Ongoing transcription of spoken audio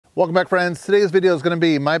Welcome back, friends. Today's video is going to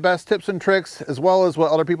be my best tips and tricks, as well as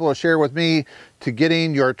what other people will share with me to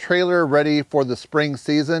getting your trailer ready for the spring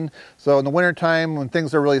season. So in the winter time, when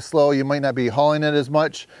things are really slow, you might not be hauling it as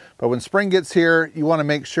much, but when spring gets here, you want to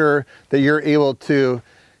make sure that you're able to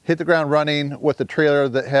hit the ground running with the trailer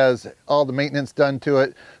that has all the maintenance done to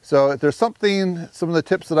it. So if there's some of the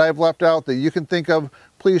tips that I've left out that you can think of,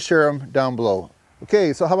 please share them down below.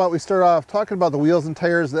 Okay, so how about we start off talking about the wheels and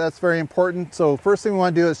tires. That's very important. So first thing we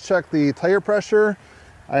want to do is check the tire pressure.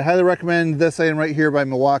 I highly recommend this item right here by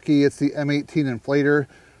Milwaukee. It's the M18 inflator.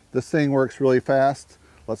 This thing works really fast.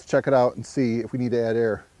 Let's check it out and see if we need to add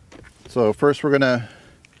air. So first we're gonna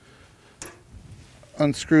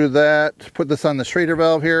unscrew that, put this on the Schrader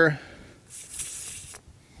valve here.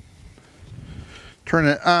 Turn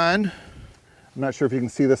it on. I'm not sure if you can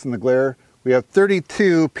see this in the glare. We have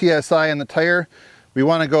 32 PSI in the tire. We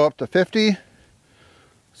want to go up to 50.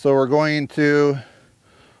 So we're going to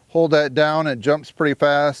hold that down. It jumps pretty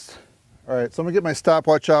fast. All right, so I'm gonna get my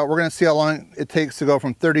stopwatch out. We're gonna see how long it takes to go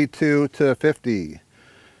from 32 to 50.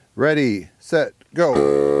 Ready, set,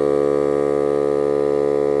 go.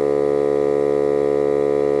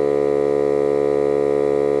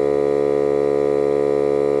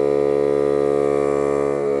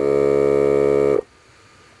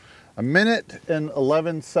 A minute and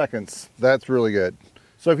 11 seconds. That's really good.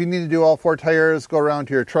 So if you need to do all 4 tires, go around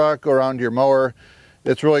to your truck, go around to your mower,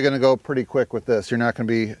 it's really going to go pretty quick with this. You're not going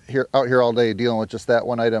to be out here all day dealing with just that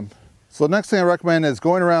one item. So the next thing I recommend is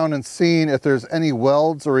going around and seeing if there's any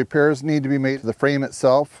welds or repairs need to be made to the frame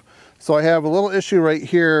itself. So I have a little issue right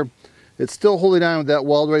here. It's still holding on with that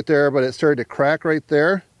weld right there, but it started to crack right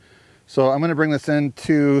there. So I'm going to bring this in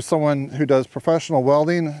to someone who does professional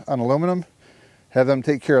welding on aluminum. Have them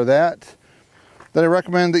take care of that. Then I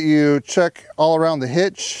recommend that you check all around the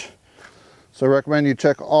hitch. So I recommend you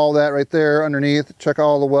check all that right there underneath, check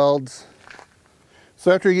all the welds.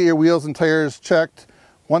 So after you get your wheels and tires checked,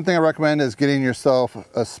 one thing I recommend is getting yourself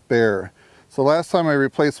a spare. So last time I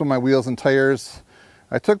replaced one of my wheels and tires,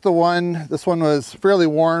 I took this one was fairly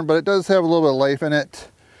worn, but it does have a little bit of life in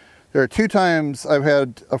it. There are 2 times I've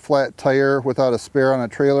had a flat tire without a spare on a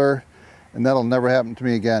trailer, and that'll never happen to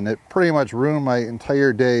me again. It pretty much ruined my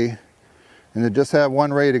entire day. And to just have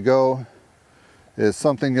one ready to go is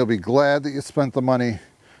something you'll be glad that you spent the money.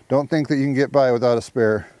 Don't think that you can get by without a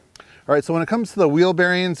spare. All right, so when it comes to the wheel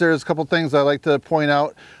bearings, there's a couple things I like to point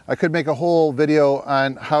out. I could make a whole video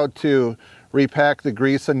on how to repack the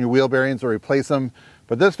grease on your wheel bearings or replace them.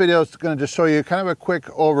 But this video is gonna just show you kind of a quick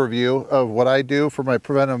overview of what I do for my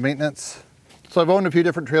preventive maintenance. So I've owned a few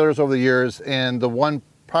different trailers over the years, and the one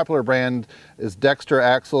popular brand is Dexter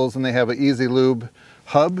axles, and they have an easy lube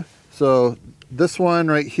hub. So this one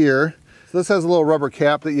right here, so this has a little rubber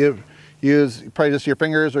cap that you use, probably just your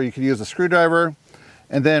fingers, or you could use a screwdriver.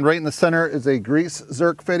 And then right in the center is a grease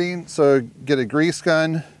zerk fitting. So get a grease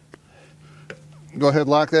gun, go ahead,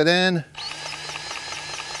 lock that in.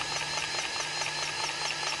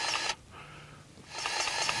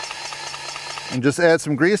 And just add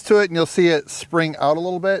some grease to it, and you'll see it spring out a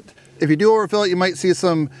little bit. If you do overfill it, you might see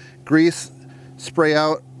some grease spray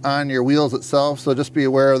out on your wheels itself, so just be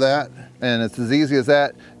aware of that. And it's as easy as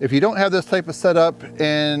that. If you don't have this type of setup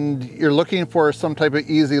and you're looking for some type of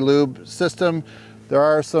easy lube system, there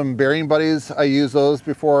are some bearing buddies. I used those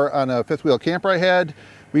before on a 5th wheel camper I had.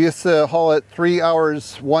 We used to haul it 3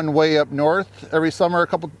 hours one way up north every summer, a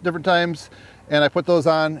couple different times, and I put those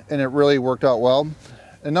on and it really worked out well.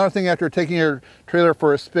 Another thing after taking your trailer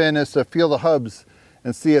for a spin is to feel the hubs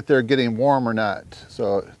and see if they're getting warm or not.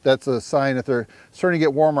 So that's a sign. If they're starting to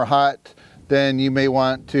get warm or hot, then you may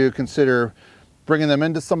want to consider bringing them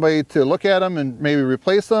into somebody to look at them and maybe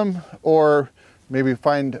replace them, or maybe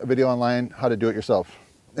find a video online how to do it yourself.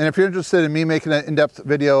 And if you're interested in me making an in-depth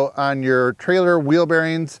video on your trailer wheel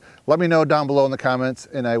bearings, let me know down below in the comments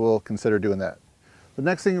and I will consider doing that. The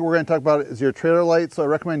next thing we're going to talk about is your trailer light. So I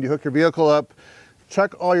recommend you hook your vehicle up,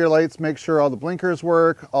 check all your lights, make sure all the blinkers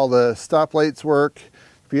work, all the stop lights work.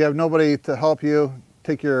 If you have nobody to help you,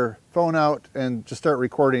 take your phone out and just start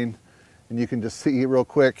recording, and you can just see real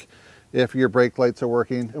quick if your brake lights are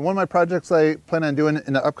working. And one of my projects I plan on doing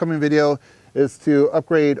in the upcoming video is to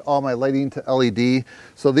upgrade all my lighting to LED.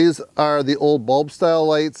 So these are the old bulb style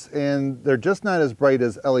lights, and they're just not as bright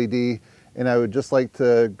as LED, and I would just like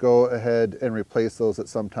to go ahead and replace those at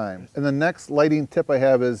some time. And the next lighting tip I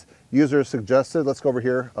have is user suggested. Let's go over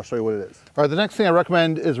here, I'll show you what it is. All right, the next thing I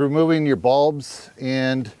recommend is removing your bulbs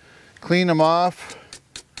and clean them off.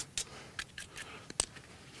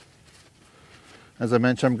 As I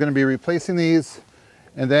mentioned, I'm going to be replacing these,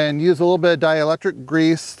 and then use a little bit of dielectric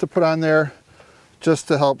grease to put on there just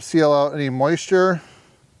to help seal out any moisture.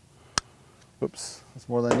 Oops, that's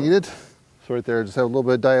more than I needed. So right there, just have a little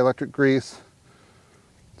bit of dielectric grease.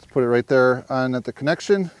 Let's put it right there on at the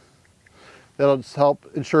connection. That'll just help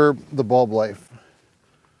ensure the bulb life.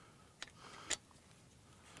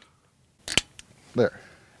 There.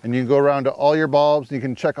 And you can go around to all your bulbs and you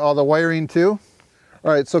can check all the wiring too.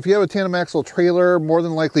 All right, so if you have a tandem axle trailer, more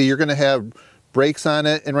than likely you're gonna have brakes on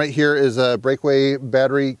it. And right here is a breakaway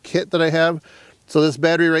battery kit that I have. So this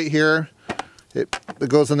battery right here, it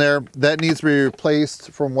goes in there, that needs to be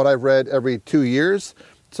replaced from what I've read every 2 years.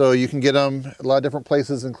 So you can get them at a lot of different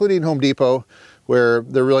places, including Home Depot, where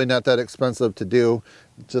they're really not that expensive to do.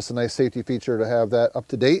 Just a nice safety feature to have that up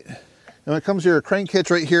to date. And when it comes to your crank hitch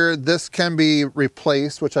right here, this can be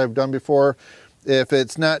replaced, which I've done before. If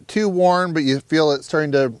it's not too worn, but you feel it's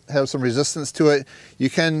starting to have some resistance to it, you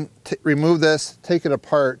can remove this, take it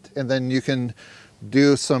apart, and then you can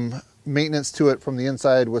do some maintenance to it from the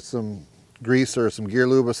inside with some grease or some gear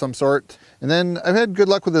lube of some sort. And then I've had good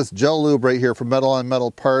luck with this gel lube right here for metal on metal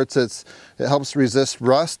parts. It helps resist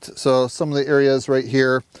rust. So some of the areas right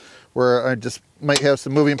here where I just might have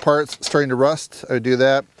some moving parts starting to rust, I would do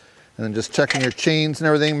that. And then just checking your chains and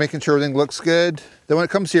everything, making sure everything looks good. Then when it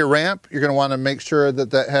comes to your ramp, you're gonna wanna make sure that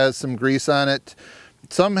that has some grease on it.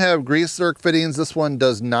 Some have grease zerk fittings, this one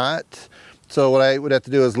does not. So what I would have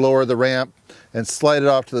to do is lower the ramp and slide it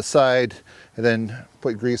off to the side and then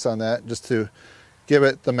put grease on that just to give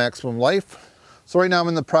it the maximum life. So right now I'm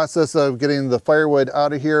in the process of getting the firewood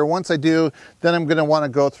out of here. Once I do, then I'm gonna wanna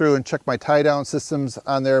go through and check my tie down systems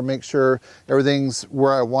on there, make sure everything's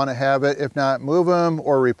where I wanna have it. If not, move them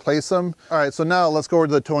or replace them. All right, so now let's go over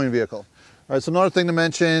to the towing vehicle. All right, so another thing to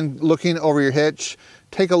mention, looking over your hitch,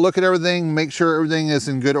 take a look at everything, make sure everything is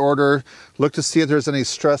in good order. Look to see if there's any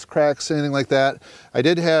stress cracks, anything like that. I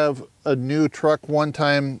did have a new truck one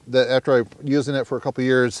time that after I using it for a couple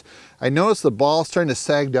years, I noticed the ball starting to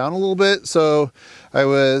sag down a little bit. So I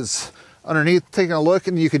was underneath taking a look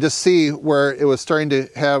and you could just see where it was starting to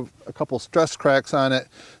have a couple stress cracks on it.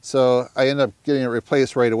 So I ended up getting it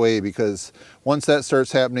replaced right away because once that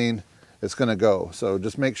starts happening, it's gonna go. So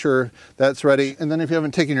just make sure that's ready. And then if you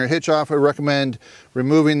haven't taken your hitch off, I recommend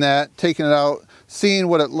removing that, taking it out, seeing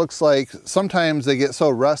what it looks like. Sometimes they get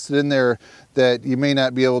so rusted in there that you may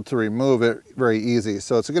not be able to remove it very easy.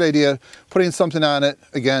 So it's a good idea putting something on it,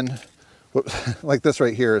 again, like this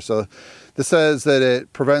right here. So this says that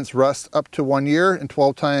it prevents rust up to 1 year and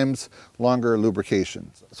 12 times longer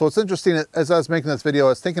lubrication. So it's interesting, as I was making this video, I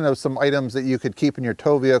was thinking of some items that you could keep in your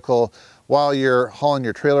tow vehicle while you're hauling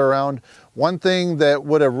your trailer around. One thing that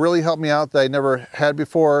would have really helped me out that I never had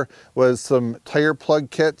before was some tire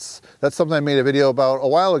plug kits. That's something I made a video about a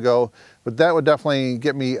while ago, but that would definitely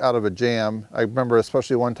get me out of a jam. I remember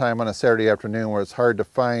especially one time on a Saturday afternoon where it's hard to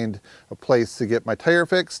find a place to get my tire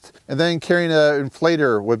fixed. And then carrying an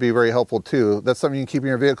inflator would be very helpful too. That's something you can keep in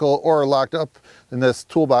your vehicle or locked up in this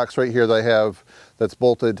toolbox right here that I have that's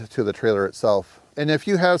bolted to the trailer itself. And if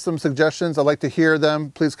you have some suggestions, I'd like to hear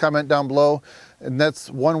them. Please comment down below. And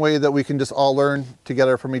that's one way that we can just all learn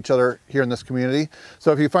together from each other here in this community.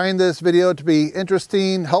 So if you find this video to be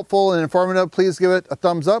interesting, helpful, and informative, please give it a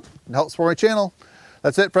thumbs up and help support my channel.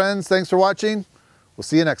 That's it, friends. Thanks for watching. We'll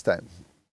see you next time.